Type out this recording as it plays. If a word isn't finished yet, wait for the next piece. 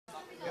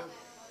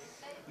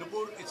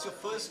Nupur, it's your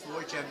first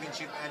World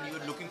Championship and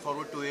you're looking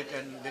forward to it,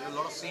 and there are a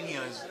lot of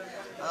seniors.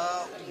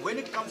 When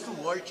it comes to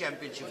World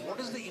Championship, what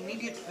is the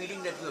immediate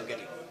feeling that you are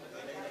getting?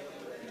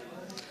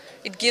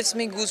 It gives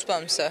me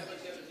goosebumps, sir.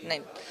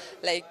 Like,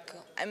 like,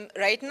 I'm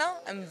right now.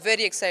 I'm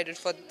very excited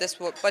for this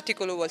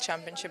particular World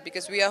Championship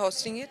because we are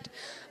hosting it,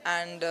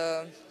 and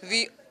I'm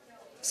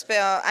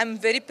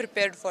very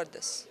prepared for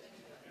this.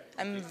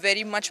 I'm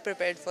very much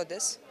prepared for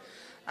this,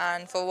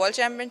 and for World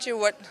Championship,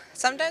 what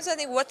sometimes I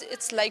think what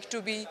it's like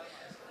to be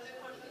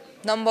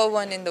number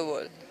one in the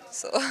world.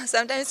 So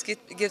sometimes it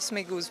gives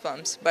me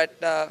goosebumps. But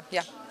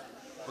yeah.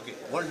 Okay,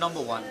 world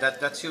number one.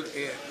 That's your.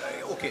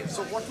 Okay,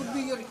 so what would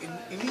be your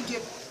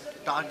immediate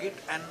target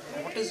and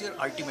what is your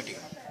ultimate aim?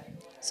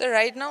 So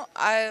right now,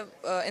 I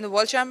in the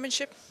World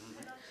Championship,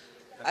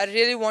 I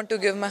really want to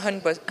give my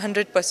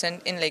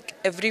 100% in like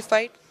every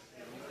fight.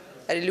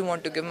 I really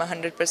want to give my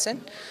 100%,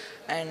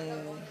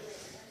 and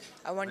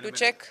I want Win a to medal.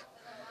 check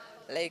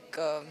like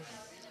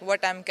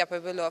what I'm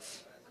capable of.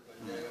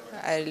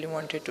 I really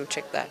wanted to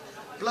check that.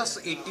 Plus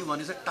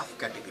 81 is a tough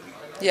category.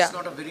 Yeah. It's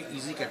not a very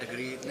easy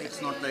category.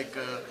 It's not like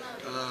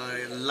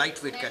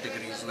lightweight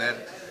categories where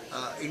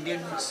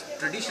Indians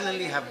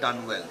traditionally have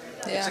done well.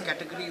 It's a Yeah.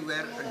 category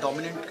where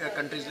dominant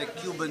countries like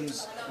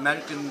Cubans,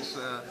 Americans,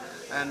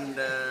 and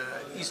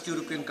East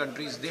European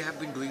countries, they have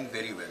been doing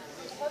very well.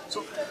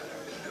 So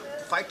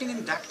fighting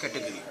in that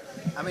category,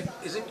 I mean,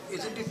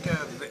 isn't it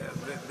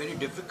very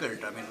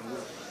difficult? I mean,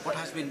 what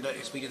has been the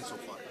experience so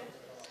far?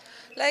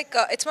 Like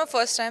it's my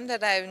first time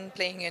that I've been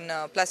playing in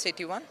plus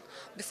 81.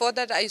 Before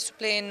that, I used to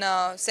play in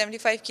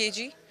 75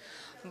 kg,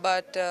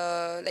 but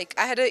like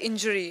I had an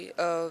injury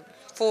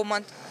 4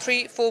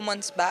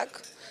 months back,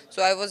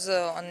 so I was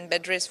on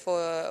bed rest for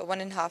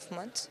 1.5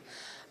 months,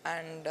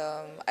 and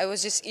I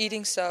was just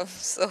eating stuff,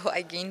 so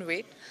I gained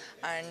weight,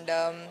 and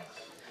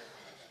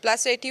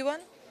plus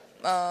 81.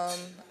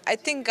 I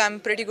think I'm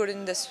pretty good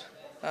in this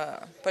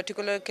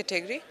particular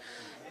category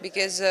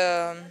because.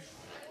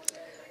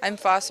 I'm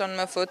fast on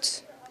my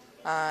foot,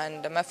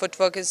 and my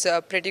footwork is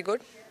pretty good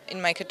in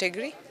my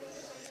category.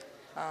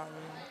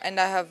 And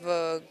I have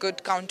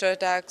good counter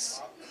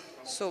attacks,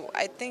 so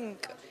I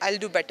think I'll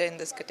do better in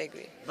this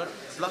category. But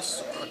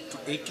plus to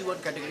 81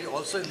 category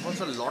also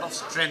involves a lot of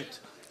strength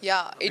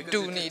Yeah, it because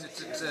do need.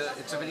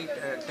 it's a very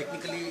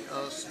technically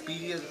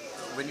superior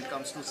when it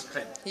comes to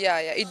strength. Yeah,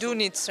 yeah, it do So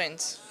need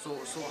strengths.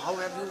 so how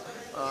have you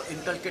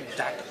inculcated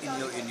that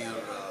in your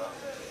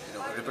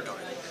repertoire?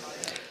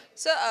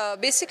 So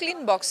basically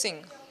in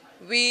boxing,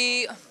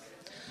 we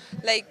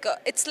like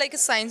it's like a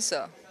science,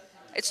 sir.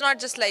 It's not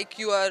just like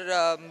you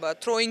are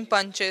throwing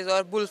punches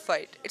or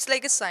bullfight. It's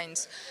like a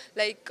science.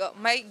 Like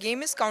my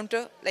game is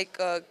counter. Like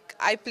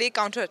I play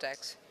counter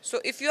attacks. So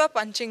if you are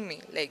punching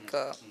me, like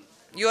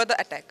you are the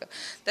attacker,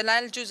 then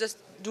I'll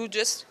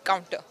just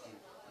counter.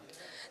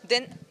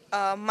 Then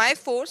my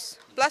force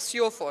plus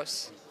your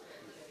force,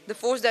 the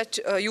force that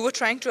you were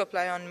trying to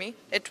apply on me,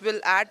 it will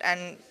add,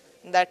 and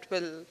that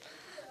will.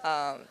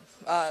 Uh,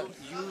 uh, So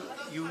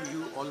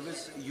you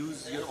always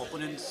use your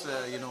opponent's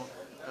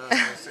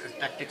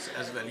tactics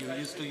as well. You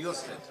use to your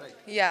strength, right?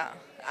 Yeah.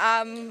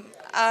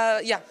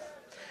 Yeah.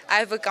 I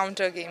have a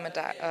counter game.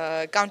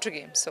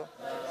 So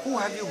Who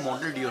have you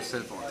modeled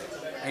yourself on?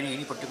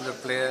 Any particular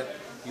player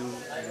you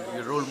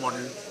your role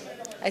model?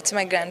 it's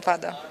my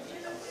grandfather.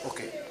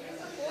 Okay,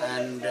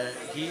 and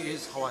he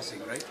is Hawa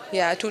Singh, right?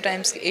 Yeah, 2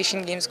 times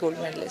Asian Games gold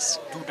medalist.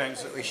 Two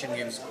times Asian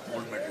Games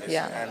gold medalist,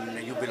 Yeah.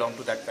 and you belong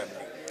to that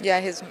family. Yeah,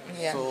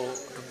 yeah. So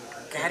to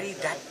carry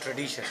that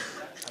tradition,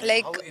 I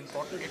mean, how Like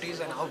important it is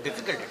and how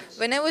difficult it is.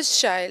 when I was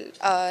child,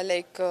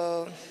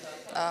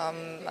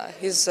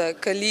 his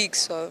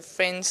colleagues or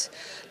friends,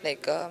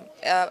 like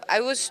I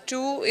was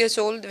 2 years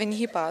old when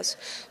he passed.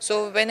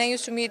 So when I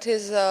used to meet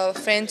his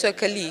friends or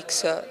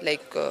colleagues,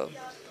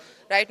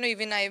 right now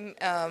even I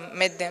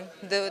met them,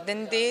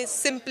 then they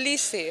simply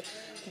say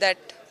that,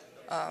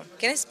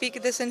 can I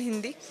speak this in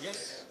Hindi?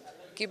 Yes.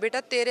 कि बेटा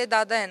तेरे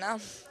दादा है ना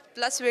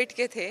plus wait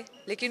के थे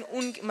लेकिन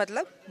उन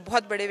मतलब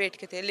बहुत बड़े वेट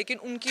के थे लेकिन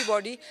उनकी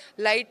बॉडी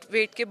लाइट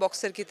वेट के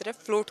बॉक्सर की तरह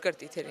फ्लोट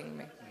करती थी रिंग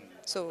में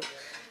so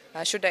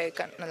should I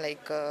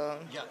like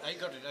Yeah, I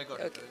got it. I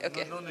got okay it.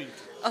 okay No, no need.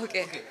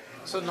 okay Okay.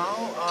 So now,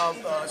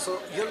 so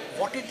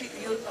what is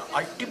your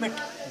ultimate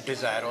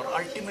desire or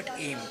ultimate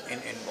aim in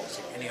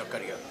boxing in your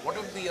career? What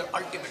would be your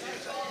ultimate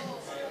desire?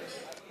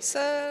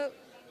 so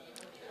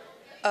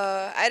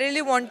I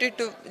really wanted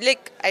to,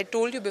 like I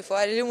told you before,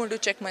 I really want to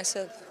check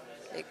myself,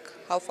 like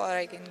how far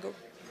I can go.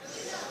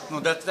 No,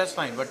 that's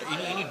fine. But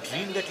any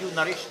dream that you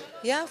nourish,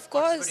 Yeah, of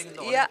course. participating in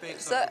the Yeah,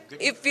 Olympics or so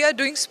getting if we are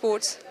doing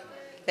sports,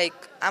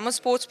 like I'm a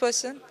sports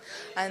person,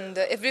 and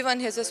everyone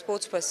here is a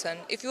sports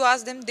person. If you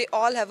ask them, they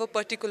all have a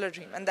particular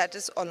dream, and that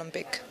is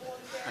Olympic.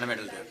 and a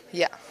medal there.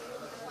 Yeah,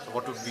 So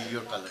what would be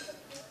your color?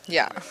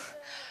 yeah.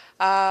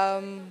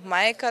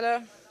 My color,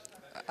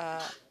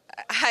 uh,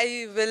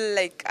 I will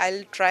like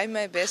I'll try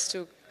my best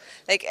to,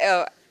 like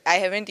I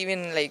haven't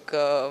even like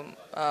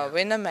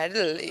win a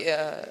medal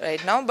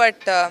right now, but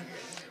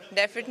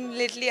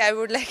definitely I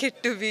would like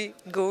it to be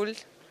gold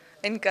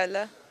in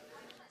color.